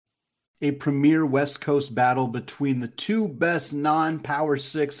A premier West Coast battle between the two best non-Power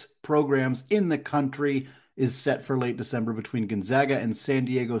Six programs in the country is set for late December between Gonzaga and San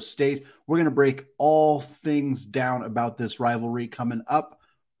Diego State. We're going to break all things down about this rivalry coming up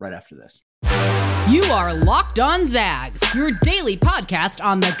right after this. You are Locked On Zags, your daily podcast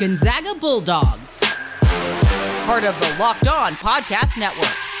on the Gonzaga Bulldogs. Part of the Locked On Podcast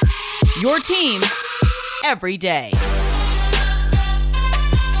Network. Your team every day.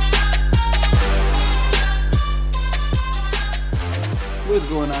 What's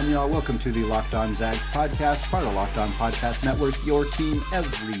going on, y'all? Welcome to the Locked On Zags podcast, part of the Locked On Podcast Network, your team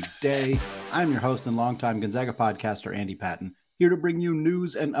every day. I'm your host and longtime Gonzaga podcaster, Andy Patton, here to bring you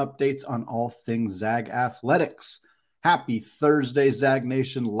news and updates on all things Zag athletics. Happy Thursday, Zag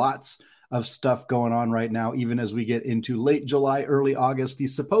Nation. Lots of stuff going on right now, even as we get into late July, early August, the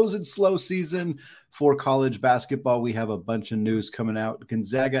supposed slow season for college basketball. We have a bunch of news coming out.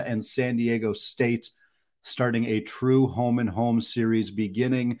 Gonzaga and San Diego State starting a true home-and-home series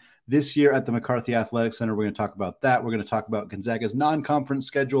beginning this year at the McCarthy Athletic Center. We're going to talk about that. We're going to talk about Gonzaga's non-conference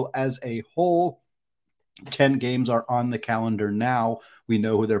schedule as a whole. 10 games are on the calendar now. We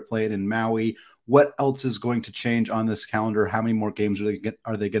know who they're playing in Maui. What else is going to change on this calendar? How many more games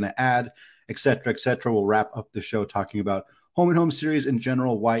are they going to add, et cetera, et cetera. We'll wrap up the show talking about home-and-home series in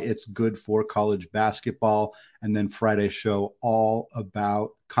general, why it's good for college basketball, and then Friday's show all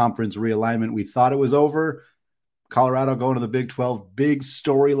about conference realignment. We thought it was over. Colorado going to the Big 12, big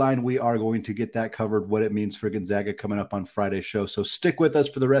storyline. We are going to get that covered, what it means for Gonzaga coming up on Friday's show. So stick with us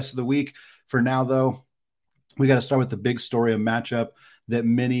for the rest of the week. For now, though, we got to start with the big story, a matchup that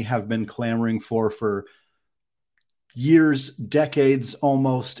many have been clamoring for years, decades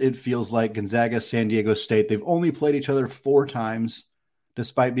almost. It feels like Gonzaga, San Diego State. They've only played each other 4 times,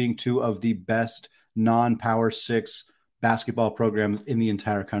 despite being 2 of the best non-Power 6 basketball programs in the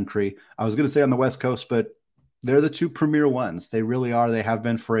entire country. I was going to say on the West Coast, but they're the 2 premier ones. They really are. They have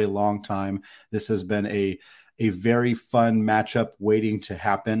been for a long time. This has been a very fun matchup waiting to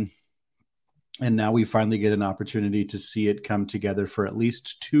happen. And now we finally get an opportunity to see it come together for at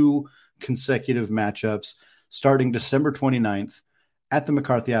least 2 consecutive matchups starting December 29th at the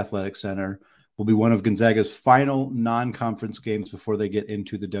McCarthy Athletic Center. Will be one of Gonzaga's final non-conference games before they get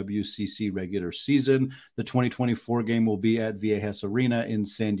into the WCC regular season. The 2024 game will be at Viejas Arena in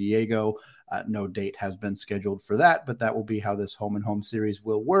San Diego. No date has been scheduled for that, but that will be how this home-and-home series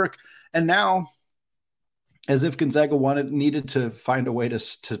will work. And now, as if Gonzaga needed to find a way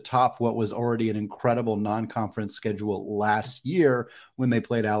to top what was already an incredible non-conference schedule last year when they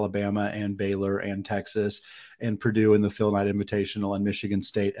played Alabama and Baylor and Texas and Purdue in the Phil Knight Invitational and Michigan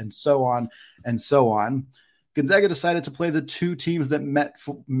State and so on and so on. Gonzaga decided to play the 2 teams that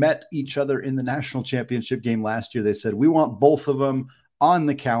met each other in the national championship game last year. They said, we want both of them on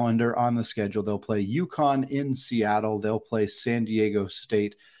the calendar, on the schedule. They'll play UConn in Seattle. They'll play San Diego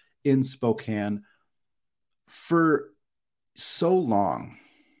State in Spokane. For so long,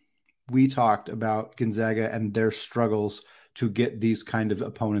 we talked about Gonzaga and their struggles to get these kind of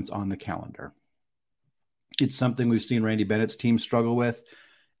opponents on the calendar. It's something we've seen Randy Bennett's team struggle with.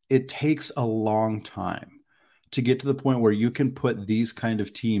 It takes a long time to get to the point where you can put these kind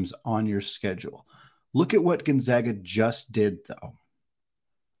of teams on your schedule. Look at what Gonzaga just did, though.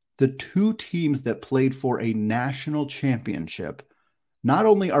 The 2 teams that played for a national championship not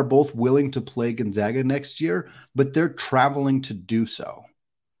only are both willing to play Gonzaga next year, but they're traveling to do so.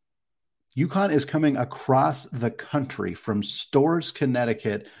 UConn is coming across the country from Storrs,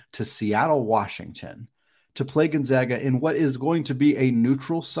 Connecticut to Seattle, Washington to play Gonzaga in what is going to be a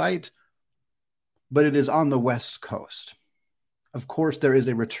neutral site, but it is on the West Coast. Of course, there is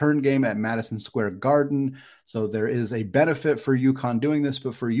a return game at Madison Square Garden, so there is a benefit for UConn doing this,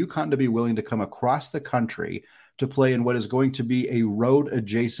 but for UConn to be willing to come across the country to play in what is going to be a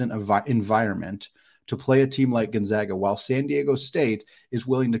road-adjacent environment to play a team like Gonzaga, while San Diego State is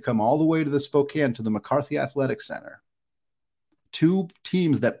willing to come all the way to the Spokane, to the McCarthy Athletic Center. 2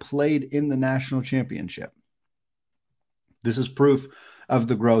 teams that played in the national championship. This is proof of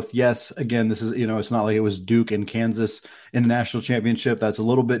the growth. Yes, again, this is, it's not like it was Duke and Kansas in the national championship. That's a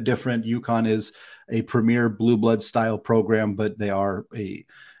little bit different. UConn is a premier blue blood style program, but they are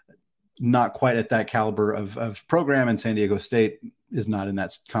not quite at that caliber of program, and San Diego State is not in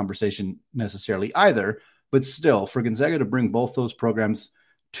that conversation necessarily either. But still, for Gonzaga to bring both those programs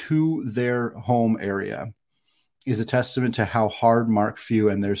to their home area is a testament to how hard Mark Few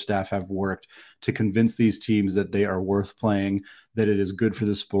and their staff have worked to convince these teams that they are worth playing, that it is good for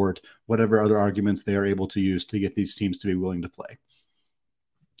the sport, whatever other arguments they are able to use to get these teams to be willing to play.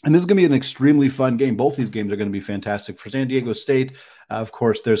 And this is going to be an extremely fun game. Both these games are going to be fantastic for San Diego State. Of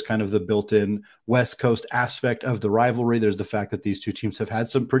course, there's kind of the built-in West Coast aspect of the rivalry. There's the fact that these two teams have had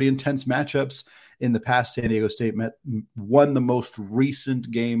some pretty intense matchups in the past. San Diego State won the most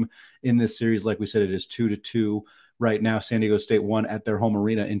recent game in this series. Like we said, it is 2-2 right now. San Diego State won at their home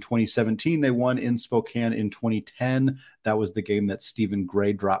arena in 2017. They won in Spokane in 2010. That was the game that Stephen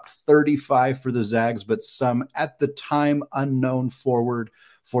Gray dropped 35 for the Zags, but some at the time unknown forward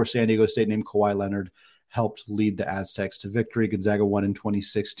for San Diego State named Kawhi Leonard helped lead the Aztecs to victory. Gonzaga won in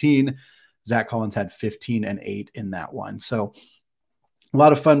 2016. Zach Collins had 15 and 8 in that one. So a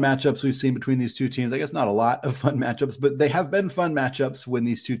lot of fun matchups we've seen between these two teams. I guess not a lot of fun matchups, but they have been fun matchups when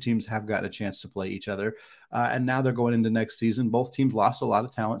these two teams have gotten a chance to play each other. And now they're going into next season. Both teams lost a lot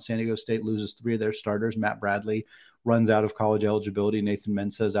of talent. San Diego State loses 3 of their starters. Matt Bradley runs out of college eligibility. Nathan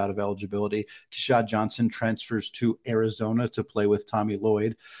Mensah out of eligibility. Keshad Johnson transfers to Arizona to play with Tommy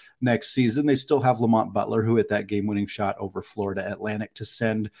Lloyd next season. They still have Lamont Butler, who hit that game-winning shot over Florida Atlantic to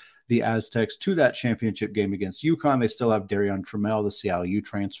send the Aztecs to that championship game against UConn. They still have Darion Trammell, the Seattle U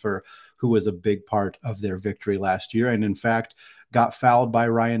transfer, who was a big part of their victory last year, and in fact got fouled by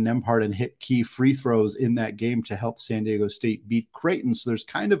Ryan Nembhard and hit key free throws in that game to help San Diego State beat Creighton. So there's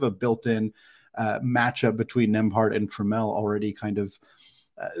kind of a built-in matchup between Nembhard and Trammell already kind of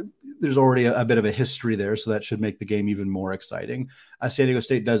there's already a bit of a history there, so that should make the game even more exciting. San Diego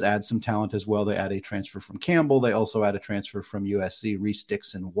State does add some talent as well. They add a transfer from Campbell. They also add a transfer from USC, Reese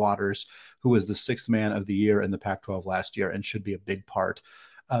Dixon Waters, who was the 6th man of the year in the Pac-12 last year and should be a big part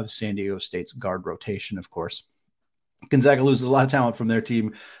of San Diego State's guard rotation, of course. Gonzaga loses a lot of talent from their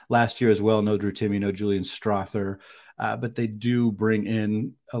team last year as well. No Drew Timme, no Julian Strother. But they do bring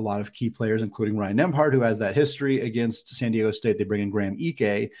in a lot of key players, including Ryan Nembhard, who has that history against San Diego State. They bring in Graham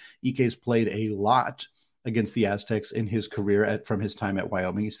Ike. Ike's played a lot against the Aztecs in his career from his time at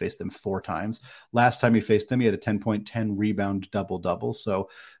Wyoming. He's faced them 4 times. Last time he faced them, he had a 10.10 rebound double-double. So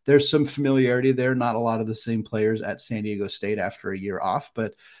there's some familiarity there. Not a lot of the same players at San Diego State after a year off,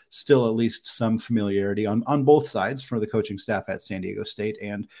 but still at least some familiarity on both sides for the coaching staff at San Diego State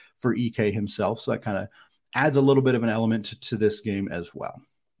and for Ike himself. So that kind of adds a little bit of an element to this game as well.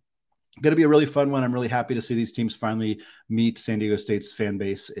 Going to be a really fun one. I'm really happy to see these teams finally meet. San Diego State's fan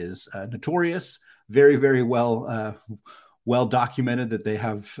base is notorious, very, very well documented that they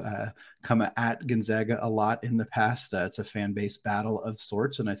have come at Gonzaga a lot in the past. It's a fan base battle of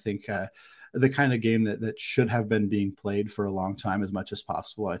sorts, and I think the kind of game that should have been being played for a long time as much as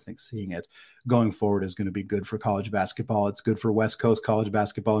possible. I think seeing it going forward is going to be good for college basketball. It's good for West Coast college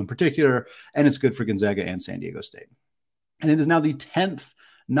basketball in particular, and it's good for Gonzaga and San Diego State. And it is now the 10th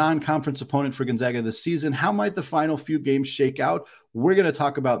non-conference opponent for Gonzaga this season. How might the final few games shake out? We're going to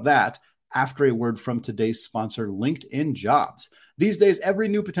talk about that after a word from today's sponsor, LinkedIn Jobs. These days, every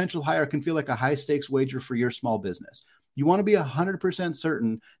new potential hire can feel like a high-stakes wager for your small business. You want to be 100%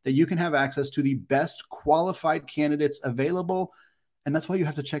 certain that you can have access to the best qualified candidates available, and that's why you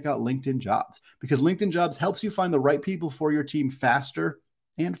have to check out LinkedIn Jobs, because LinkedIn Jobs helps you find the right people for your team faster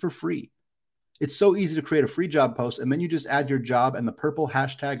and for free. It's so easy to create a free job post, and then you just add your job and the purple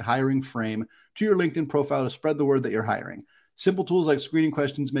hashtag hiring frame to your LinkedIn profile to spread the word that you're hiring. Simple tools like screening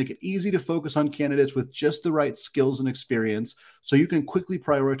questions make it easy to focus on candidates with just the right skills and experience, so you can quickly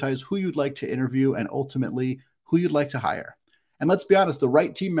prioritize who you'd like to interview and ultimately who you'd like to hire. And let's be honest, the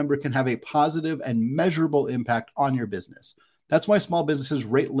right team member can have a positive and measurable impact on your business. That's why small businesses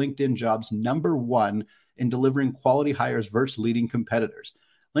rate LinkedIn Jobs #1 in delivering quality hires versus leading competitors.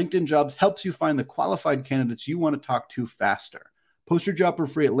 LinkedIn Jobs helps you find the qualified candidates you want to talk to faster. Post your job for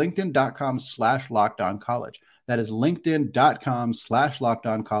free at linkedin.com/lockedoncollege. That is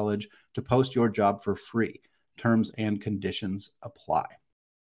linkedin.com/lockedoncollege to post your job for free. Terms and conditions apply.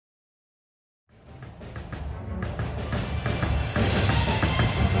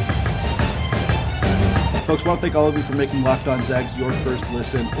 Folks, I want to thank all of you for making Locked On Zags your first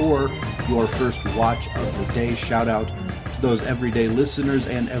listen or your first watch of the day. Shout out to those everyday listeners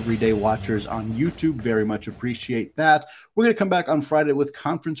and everyday watchers on YouTube. Very much appreciate that. We're going to come back on Friday with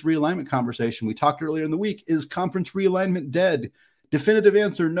conference realignment conversation. We talked earlier in the week, is conference realignment dead? Definitive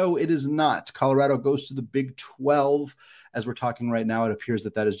answer, no, it is not. Colorado goes to the Big 12. As we're talking right now, it appears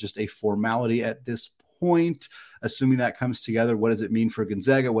that is just a formality at this point. Assuming that comes together, what does it mean for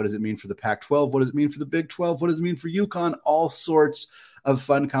Gonzaga? What does it mean for the Pac-12? What does it mean for the Big 12? What does it mean for UConn? All sorts of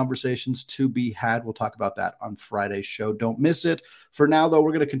fun conversations to be had. We'll talk about that on Friday's show. Don't miss it. For now, though, we're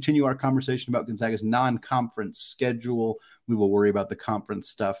going to continue our conversation about Gonzaga's non-conference schedule. We will worry about the conference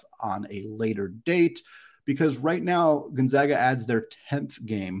stuff on a later date, because right now Gonzaga adds their 10th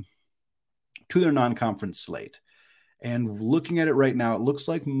game to their non-conference slate. And looking at it right now, it looks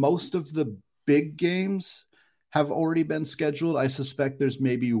like most of the big games have already been scheduled. I suspect there's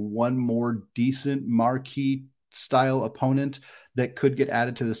maybe one more decent marquee style opponent that could get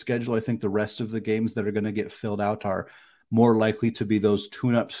added to the schedule. I think the rest of the games that are going to get filled out are more likely to be those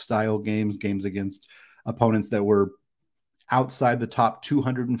tune-up style games against opponents that were outside the top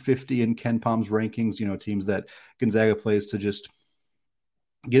 250 in Ken Palm's rankings, teams that Gonzaga plays to just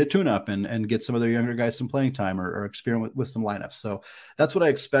get a tune-up and get some of their younger guys some playing time or experiment with some lineups. So that's what I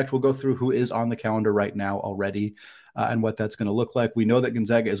expect. We'll go through who is on the calendar right now already and what that's going to look like. We know that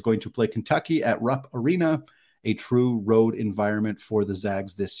Gonzaga is going to play Kentucky at Rupp Arena, a true road environment for the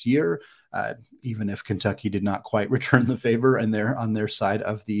Zags this year, even if Kentucky did not quite return the favor and they're on their side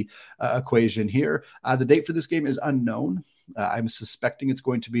of the equation here. The date for this game is unknown. I'm suspecting it's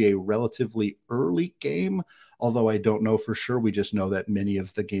going to be a relatively early game, although I don't know for sure. We just know that many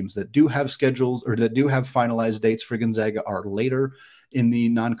of the games that do have schedules or that do have finalized dates for Gonzaga are later in the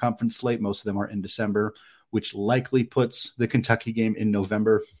non-conference slate. Most of them are in December, which likely puts the Kentucky game in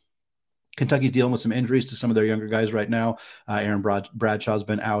November. Kentucky's dealing with some injuries to some of their younger guys right now. Aaron Bradshaw's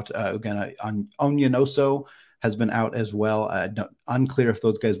been out. Again, Onyenoso has been out as well. Unclear if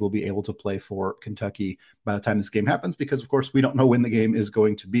those guys will be able to play for Kentucky by the time this game happens, because, of course, we don't know when the game is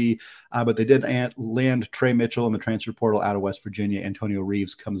going to be. But they did land Trey Mitchell in the transfer portal out of West Virginia. Antonio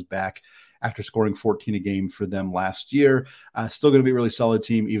Reeves comes back after scoring 14 a game for them last year. Still going to be a really solid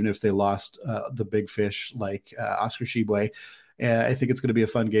team, even if they lost the big fish like Oscar Tshiebwe. I think it's going to be a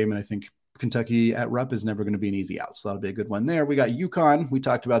fun game, and I think Kentucky at Rupp is never going to be an easy out. So that'll be a good one there. We got UConn. We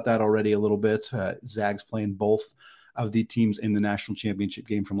talked about that already a little bit. Zags playing both of the teams in the national championship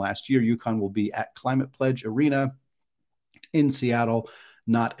game from last year. UConn will be at Climate Pledge Arena in Seattle.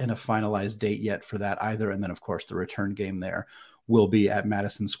 Not in a finalized date yet for that either. And then, of course, the return game there will be at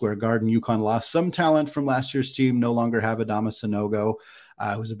Madison Square Garden. UConn lost some talent from last year's team. No longer have Adama Sanogo,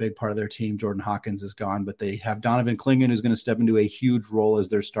 who's a big part of their team. Jordan Hawkins is gone, but they have Donovan Clingan, who's going to step into a huge role as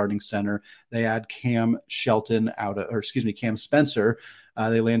their starting center. They add Cam Spencer.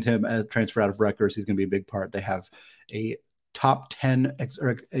 They land him as transfer out of Rutgers. He's going to be a big part. They have a top 10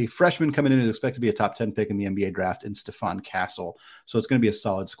 or a freshman coming in who's expected to be a top 10 pick in the NBA draft in Stephon Castle. So it's going to be a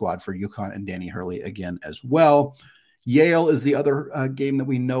solid squad for UConn and Danny Hurley again as well. Yale is the other game that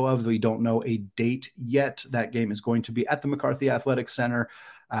we know of. We don't know a date yet. That game is going to be at the McCarthy Athletic Center.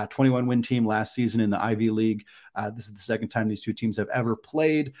 21-win team last season in the Ivy League. This is the second time these two teams have ever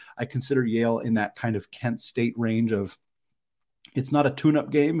played. I consider Yale in that kind of Kent State range of, it's not a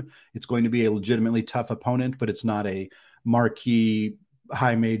tune-up game. It's going to be a legitimately tough opponent, but it's not a marquee,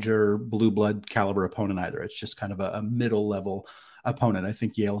 high major, blue blood caliber opponent either. It's just kind of a middle level opponent. I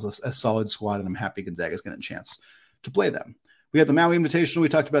think Yale's a solid squad, and I'm happy Gonzaga's getting a chance to play them. We had the Maui Invitational. We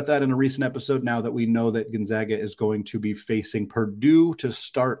talked about that in a recent episode. Now that we know that Gonzaga is going to be facing Purdue to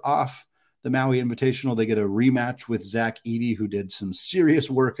start off the Maui Invitational, they get a rematch with Zach Edey, who did some serious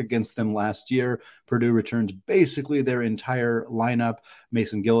work against them last year. Purdue returns basically their entire lineup.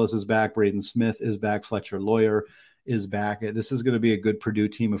 Mason Gillis is back. Braden Smith is back. Fletcher Lawyer is back. This is going to be a good Purdue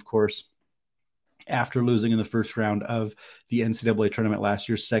team, of course, after losing in the first round of the NCAA tournament last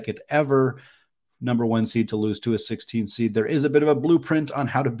year, second ever number 1 seed to lose to a 16 seed. There is a bit of a blueprint on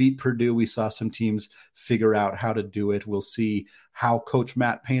how to beat Purdue. We saw some teams figure out how to do it. We'll see how Coach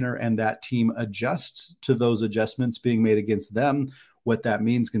Matt Painter and that team adjust to those adjustments being made against them. What that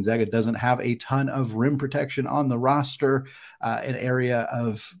means, Gonzaga doesn't have a ton of rim protection on the roster, an area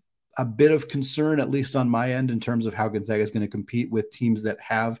of a bit of concern, at least on my end, in terms of how Gonzaga is going to compete with teams that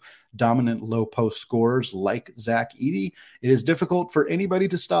have dominant low post scorers like Zach Edey. It is difficult for anybody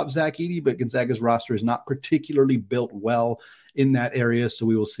to stop Zach Edey, but Gonzaga's roster is not particularly built well in that area. So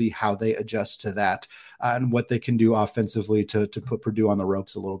we will see how they adjust to that and what they can do offensively to put Purdue on the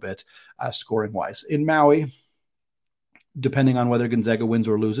ropes a little bit, scoring wise. In Maui, depending on whether Gonzaga wins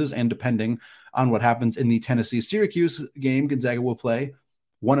or loses, and depending on what happens in the Tennessee-Syracuse game, Gonzaga will play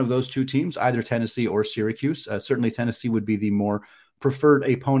one of those two teams, either Tennessee or Syracuse. Certainly Tennessee would be the more preferred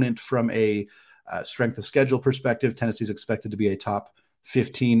opponent from a strength of schedule perspective. Tennessee is expected to be a top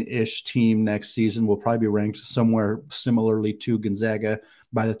 15-ish team next season. Will probably be ranked somewhere similarly to Gonzaga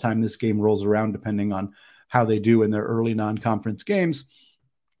by the time this game rolls around, depending on how they do in their early non-conference games.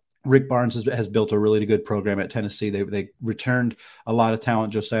 Rick Barnes has built a really good program at Tennessee. They returned a lot of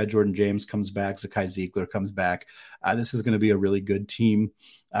talent. Josiah Jordan-James comes back. Zakai Ziegler comes back. This is going to be a really good team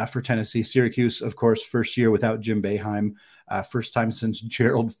for Tennessee. Syracuse, of course, first year without Jim Boeheim. First time since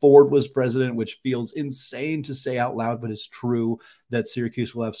Gerald Ford was president, which feels insane to say out loud, but is true, that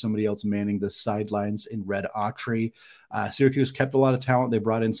Syracuse will have somebody else manning the sidelines in Red Autry. Syracuse kept a lot of talent. They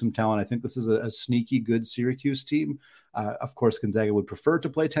brought in some talent. I think this is a sneaky good Syracuse team. Of course, Gonzaga would prefer to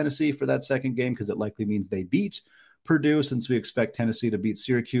play Tennessee for that second game because it likely means they beat Purdue, since we expect Tennessee to beat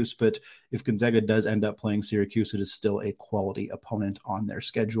Syracuse. But if Gonzaga does end up playing Syracuse, it is still a quality opponent on their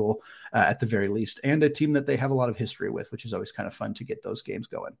schedule at the very least, and a team that they have a lot of history with, which is always kind of fun to get those games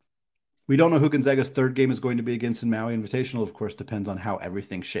going. We don't know who Gonzaga's third game is going to be against in Maui Invitational. Of course, depends on how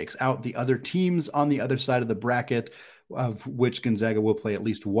everything shakes out. The other teams on the other side of the bracket, of which Gonzaga will play at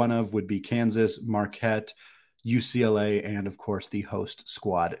least one of, would be Kansas, Marquette, UCLA, and of course the host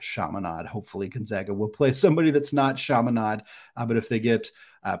squad, Chaminade. Hopefully Gonzaga will play somebody that's not Chaminade, but if they get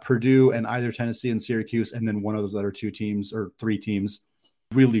Purdue and either Tennessee and Syracuse, and then one of those other two teams or three teams,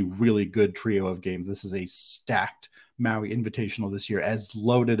 really, really good trio of games. This is a stacked Maui Invitational this year, as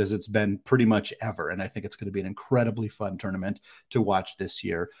loaded as it's been pretty much ever, and I think it's going to be an incredibly fun tournament to watch this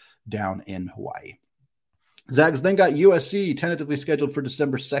year down in Hawaii. Zags then got USC tentatively scheduled for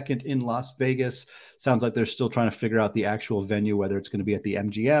December 2nd in Las Vegas. Sounds like they're still trying to figure out the actual venue, whether it's going to be at the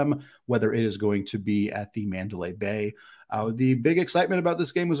MGM, whether it is going to be at the Mandalay Bay. The big excitement about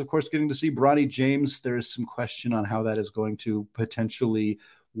this game was, of course, getting to see Bronny James. There is some question on how that is going to potentially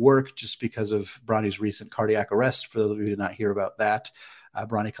work just because of Bronny's recent cardiac arrest. For those of you who did not hear about that,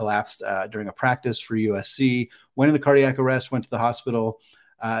 Bronny collapsed during a practice for USC, went into cardiac arrest, went to the hospital,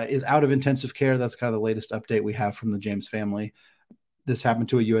 is out of intensive care. That's kind of the latest update we have from the James family. This happened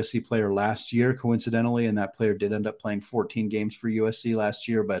to a USC player last year, coincidentally, and that player did end up playing 14 games for USC last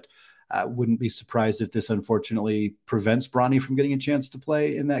year, but wouldn't be surprised if this unfortunately prevents Bronny from getting a chance to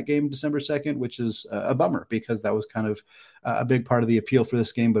play in that game December 2nd, which is a bummer because that was kind of a big part of the appeal for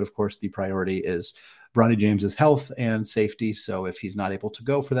this game. But of course, the priority is Bronny James's health and safety. So if he's not able to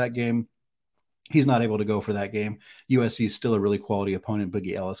go for that game, he's not able to go for that game. USC is still a really quality opponent.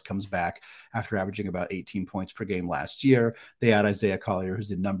 Boogie Ellis comes back after averaging about 18 points per game last year. They add Isaiah Collier, who's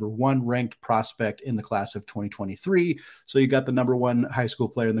the number one ranked prospect in the class of 2023. So you got the number one high school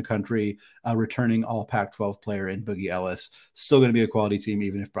player in the country, returning all Pac-12 player in Boogie Ellis. Still going to be a quality team,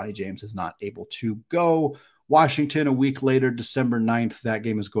 even if Bronny James is not able to go. Washington, a week later, December 9th, that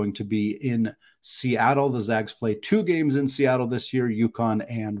game is going to be in Seattle. The Zags play two games in Seattle this year, UConn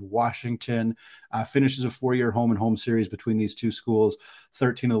and Washington. Finishes a 4-year home and home series between these two schools.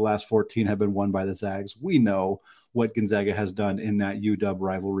 13 of the last 14 have been won by the Zags. We know what Gonzaga has done in that UW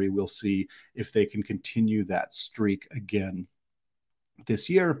rivalry. We'll see if they can continue that streak again this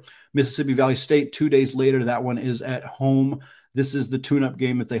year. Mississippi Valley State, 2 days later, that one is at home. This is the tune-up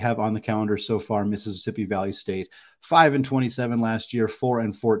game that they have on the calendar so far. Mississippi Valley State, 5-27 last year,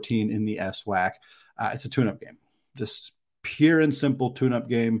 4-14 in the SWAC. It's a tune-up game, just pure and simple tune-up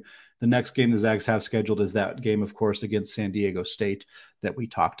game. The next game the Zags have scheduled is that game, of course, against San Diego State that we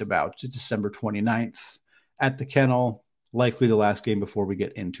talked about, December 29th at the Kennel, likely the last game before we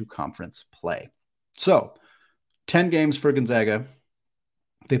get into conference play. So, 10 games for Gonzaga.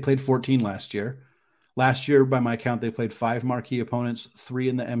 They played 14 last year. Last year, by my count, they played 5 marquee opponents, 3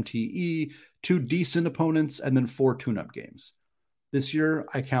 in the MTE, 2 decent opponents, and then 4 tune-up games. This year,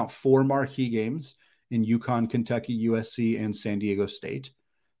 I count 4 marquee games in UConn, Kentucky, USC, and San Diego State.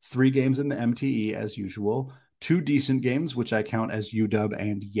 3 games in the MTE, as usual. 2 decent games, which I count as UW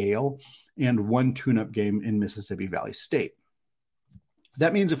and Yale, and 1 tune-up game in Mississippi Valley State.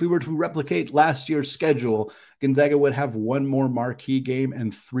 That means if we were to replicate last year's schedule, Gonzaga would have 1 more marquee game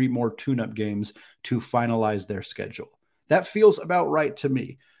and 3 more tune-up games to finalize their schedule. That feels about right to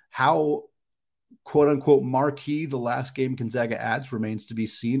me. How quote-unquote marquee the last game Gonzaga adds remains to be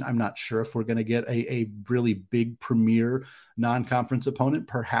seen. I'm not sure if we're going to get a really big premier non-conference opponent.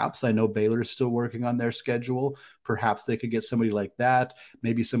 Perhaps. I know Baylor is still working on their schedule. Perhaps they could get somebody like that.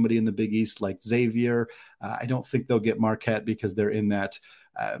 Maybe somebody in the Big East like Xavier. I don't think they'll get Marquette because they're in that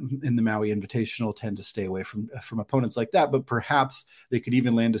in the Maui Invitational, tend to stay away from opponents like that. But perhaps they could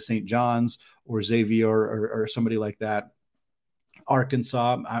even land a St. John's or Xavier or somebody like that.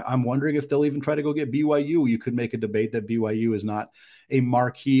 Arkansas, I'm wondering if they'll even try to go get BYU. You could make a debate that BYU is not a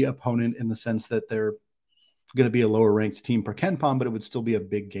marquee opponent in the sense that they're going to be a lower ranked team per KenPom, but it would still be a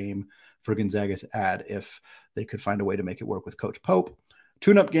big game for Gonzaga to add if they could find a way to make it work with Coach Pope.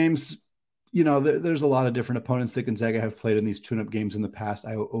 Tune-up games, there's a lot of different opponents that Gonzaga have played in these tune-up games in the past.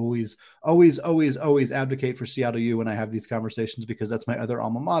 I always advocate for Seattle U when I have these conversations because that's my other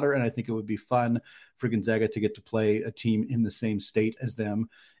alma mater, and I think it would be fun for Gonzaga to get to play a team in the same state as them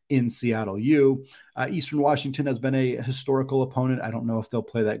in Seattle U. Eastern Washington has been a historical opponent. I don't know if they'll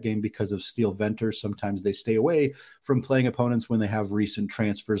play that game because of Steel Venters. Sometimes they stay away from playing opponents when they have recent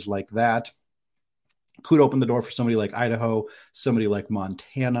transfers like that. Could open the door for somebody like Idaho, somebody like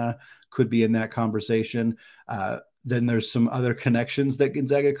Montana could be in that conversation. Then there's some other connections that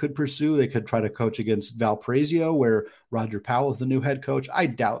Gonzaga could pursue. They could try to coach against Valparaiso, where Roger Powell is the new head coach. I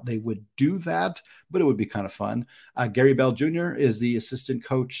doubt they would do that, but it would be kind of fun. Gary Bell Jr. is the assistant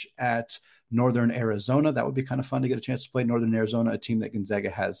coach at Northern Arizona. That would be kind of fun to get a chance to play Northern Arizona, a team that Gonzaga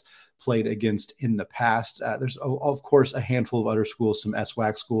has played against in the past. There's, of course, a handful of other schools, some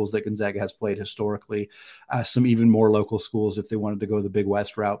SWAC schools that Gonzaga has played historically, some even more local schools if they wanted to go the Big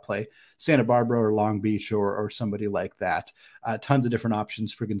West route, play Santa Barbara or Long Beach or somebody like that. Tons of different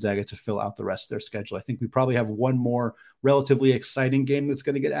options for Gonzaga to fill out the rest of their schedule. I think we probably have one more relatively exciting game that's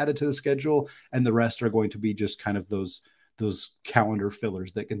going to get added to the schedule, and the rest are going to be just kind of those calendar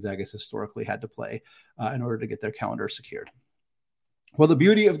fillers that Gonzaga's historically had to play in order to get their calendar secured. Well, the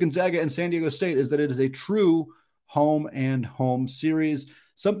beauty of Gonzaga and San Diego State is that it is a true home and home series,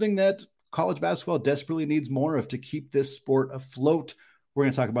 something that college basketball desperately needs more of to keep this sport afloat. We're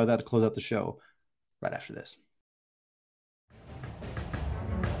going to talk about that to close out the show right after this.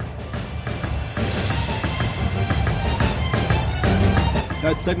 Now,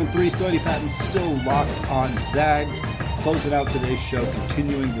 it's segment 3, still Andy Patton, still locked on Zags. Closing out today's show,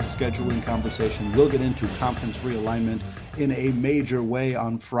 continuing the scheduling conversation. We'll get into conference realignment in a major way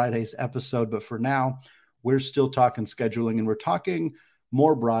on Friday's episode, but for now, we're still talking scheduling, and we're talking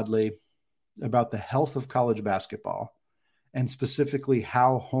more broadly about the health of college basketball, and specifically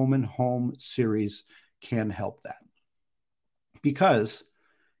how home and home series can help that. Because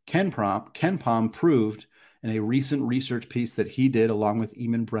Ken Pom proved in a recent research piece that he did along with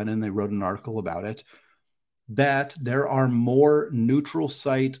Eamon Brennan, they wrote an article about it, that there are more neutral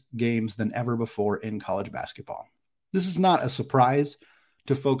site games than ever before in college basketball. This is not a surprise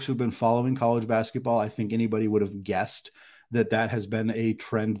to folks who've been following college basketball. I think anybody would have guessed that has been a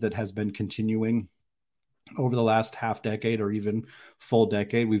trend that has been continuing over the last half decade or even full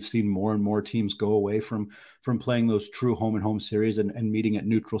decade. We've seen more and more teams go away from playing those true home and home series and meeting at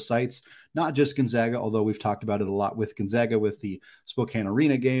neutral sites. Not just Gonzaga, although we've talked about it a lot with Gonzaga with the Spokane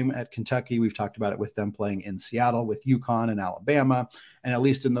Arena game at Kentucky. We've talked about it with them playing in Seattle with UConn and Alabama. And at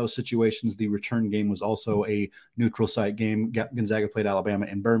least in those situations, the return game was also a neutral site game. Gonzaga played Alabama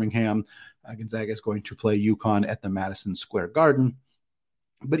in Birmingham. Gonzaga is going to play UConn at the Madison Square Garden.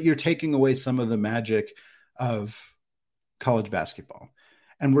 But you're taking away some of the magic of college basketball.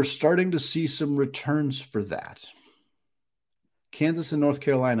 And we're starting to see some returns for that. Kansas and North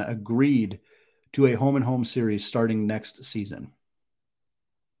Carolina agreed to a home and home series starting next season.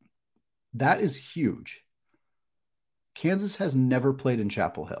 That is huge. Kansas has never played in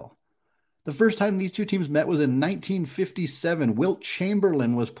Chapel Hill. The first time these two teams met was in 1957. Wilt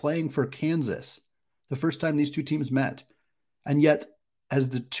Chamberlain was playing for Kansas the first time these two teams met. And yet, as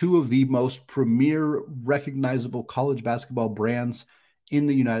the two of the most premier recognizable college basketball brands in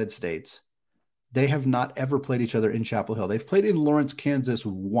the United States, they have not ever played each other in Chapel Hill. They've played in Lawrence, Kansas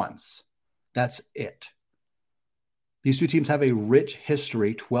once. That's it. These two teams have a rich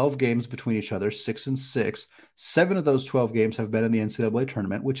history, 12 games between each other, 6-6. 7 of those 12 games have been in the NCAA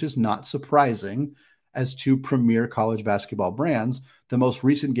tournament, which is not surprising as two premier college basketball brands. The most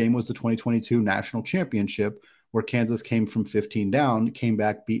recent game was the 2022 National Championship, where Kansas came from 15 down, came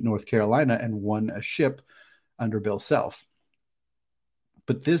back, beat North Carolina, and won a ship under Bill Self.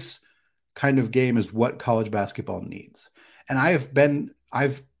 But this kind of game is what college basketball needs. And I've been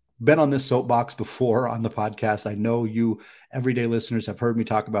on this soapbox before on the podcast. I know you everyday listeners have heard me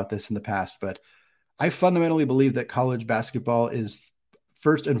talk about this in the past, but I fundamentally believe that college basketball is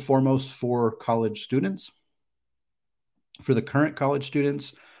first and foremost for college students, for the current college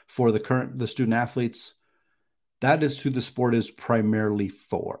students, for the student athletes. That is who the sport is primarily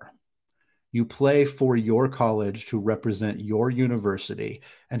for. You play for your college to represent your university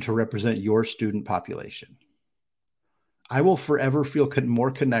and to represent your student population. I will forever feel more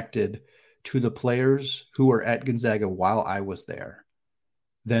connected to the players who were at Gonzaga while I was there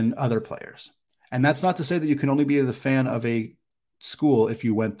than other players. And that's not to say that you can only be the fan of a school if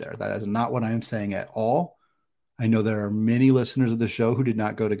you went there. That is not what I am saying at all. I know there are many listeners of the show who did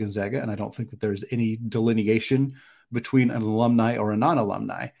not go to Gonzaga, and I don't think that there's any delineation between an alumni or a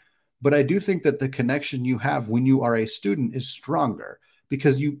non-alumni. But I do think that the connection you have when you are a student is stronger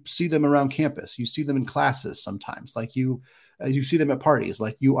because you see them around campus. You see them in classes sometimes. Like you see them at parties.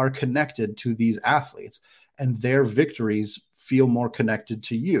 Like you are connected to these athletes, and their victories feel more connected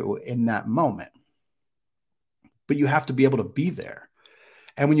to you in that moment. But you have to be able to be there.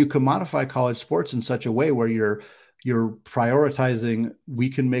 And when you commodify college sports in such a way where you're prioritizing, we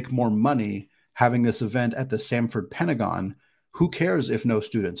can make more money having this event at the Samford Pentagon, who cares if no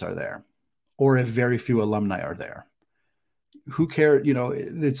students are there or if very few alumni are there? Who cares? You know,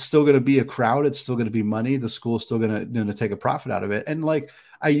 it's still going to be a crowd. It's still going to be money. The school's still going to take a profit out of it. And like,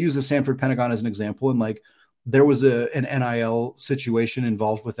 I use the Samford Pentagon as an example. And like, there was an NIL situation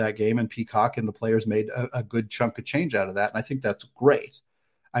involved with that game, and Peacock and the players made a good chunk of change out of that. And I think that's great.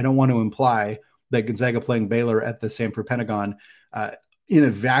 I don't want to imply that Gonzaga playing Baylor at the Samford Pentagon in a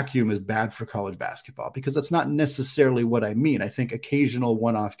vacuum is bad for college basketball, because that's not necessarily what I mean. I think occasional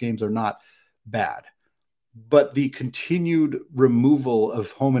one-off games are not bad, but the continued removal of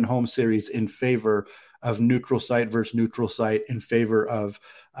home and home series in favor of neutral site versus neutral site, in favor of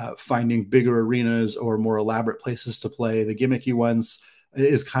finding bigger arenas or more elaborate places to play, the gimmicky ones,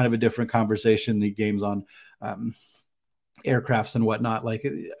 is kind of a different conversation. The games on aircrafts and whatnot, like,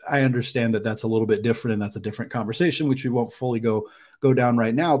 I understand that that's a little bit different, and that's a different conversation, which we won't fully go down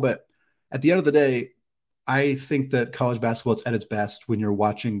right now. But at the end of the day, I think that college basketball is at its best when you're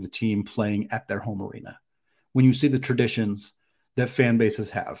watching the team playing at their home arena, when you see the traditions that fan bases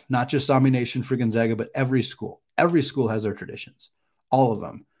have, not just Zombie Nation for Gonzaga, but every school has their traditions, all of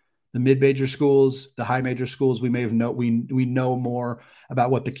them. The mid-major schools, the high major schools, we know more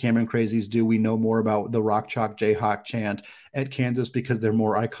about what the Cameron Crazies do. We know more about the Rock Chalk Jayhawk chant at Kansas because they're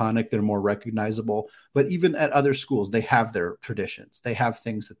more iconic, they're more recognizable. But even at other schools, they have their traditions. They have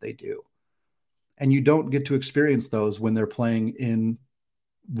things that they do. And you don't get to experience those when they're playing in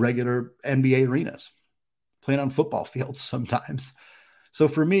regular NBA arenas, playing on football fields sometimes. So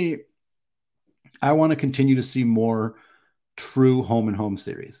for me, I want to continue to see more true home and home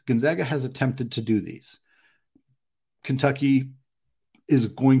series. Gonzaga has attempted to do these. Kentucky is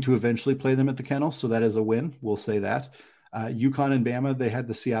going to eventually play them at the Kennel, so that is a win. We'll say that. UConn and Bama, they had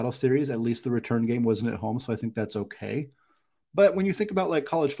the Seattle series. At least the return game wasn't at home, so I think that's okay. But when you think about like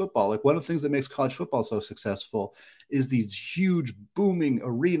college football, like one of the things that makes college football so successful is these huge booming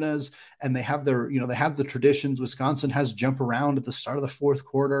arenas, and they have they have the traditions. Wisconsin has jump around at the start of the fourth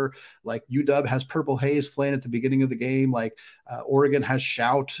quarter. Like UW has Purple Haze playing at the beginning of the game. Like Oregon has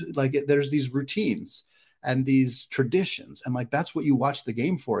shout. Like there's these routines and these traditions. And like, that's what you watch the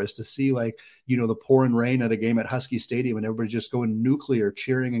game for, is to see like, the pouring rain at a game at Husky Stadium and everybody just going nuclear,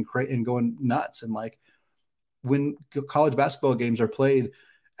 cheering and going nuts. And like, when college basketball games are played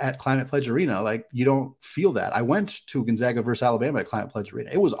at Climate Pledge Arena, like you don't feel that. I went to Gonzaga versus Alabama at Climate Pledge Arena.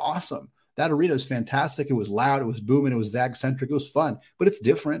 It was awesome. That arena is fantastic. It was loud. It was booming. It was Zag centric. It was fun, but it's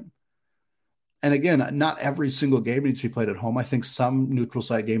different. And again, not every single game needs to be played at home. I think some neutral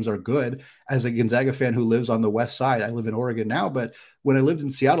site games are good. As a Gonzaga fan who lives on the west side, I live in Oregon now, but when I lived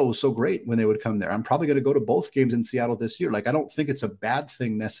in Seattle, it was so great when they would come there. I'm probably going to go to both games in Seattle this year. Like, I don't think it's a bad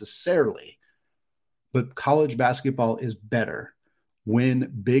thing necessarily. But college basketball is better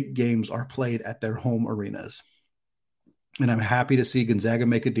when big games are played at their home arenas. And I'm happy to see Gonzaga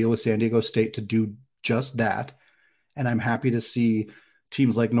make a deal with San Diego State to do just that. And I'm happy to see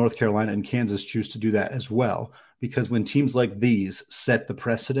teams like North Carolina and Kansas choose to do that as well. Because when teams like these set the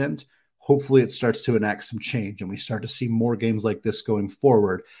precedent, hopefully it starts to enact some change and we start to see more games like this going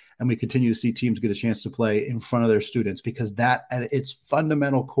forward. And we continue to see teams get a chance to play in front of their students, because that at its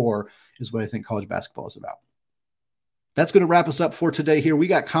fundamental core is what I think college basketball is about. That's going to wrap us up for today here. We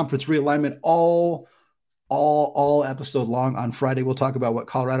got conference realignment all episode long. On Friday, we'll talk about what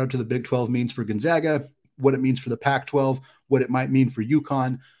Colorado to the Big 12 means for Gonzaga, what it means for the Pac-12, what it might mean for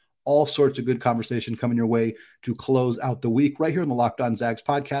UConn. All sorts of good conversation coming your way to close out the week right here on the Locked On Zags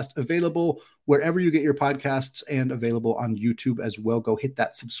podcast, available wherever you get your podcasts and available on YouTube as well. Go hit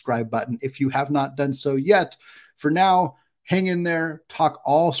that subscribe button if you have not done so yet. For now, hang in there, talk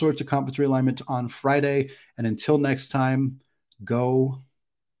all sorts of conference realignment on Friday. And until next time, go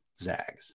Zags.